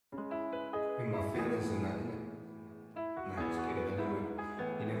in my feelings and that, innit? Nah, just kidding,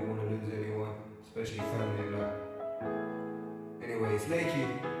 you never want to lose anyone, especially family and that. Anyways, Lakey.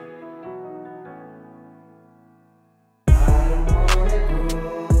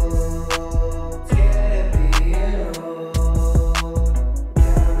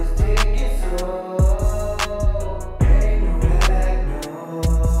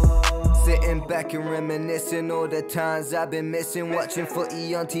 Back and reminiscing all the times I've been missing. Watching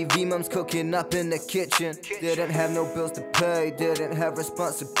footy on TV, mum's cooking up in the kitchen. Didn't have no bills to pay, didn't have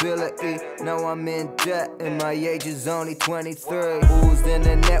responsibility. Now I'm in debt and my age is only 23. Oozed in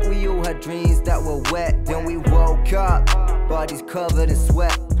the net, we all had dreams that were wet. Then we woke up, bodies covered in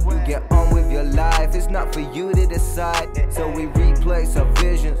sweat. You get on with your life, it's not for you to decide. So we replace our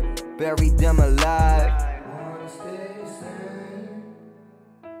visions, bury them alive.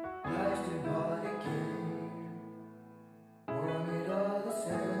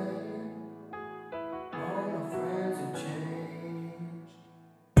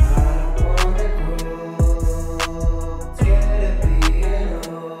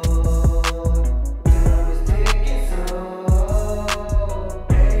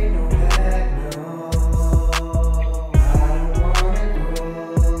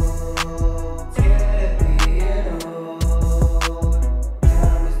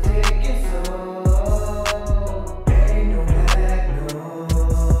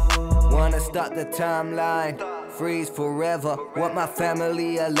 Start the timeline, freeze forever. Want my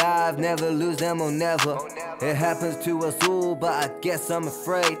family alive, never lose them or never. It happens to us all, but I guess I'm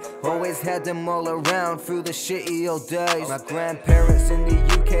afraid. Always had them all around through the shitty old days. My grandparents in the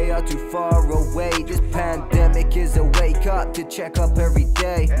UK are too far away. This pandemic is a wake up to check up every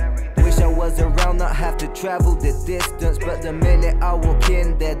day. Wish I was around, not have to travel the distance. But the minute I walk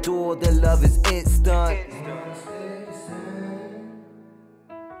in their door, the love is instant.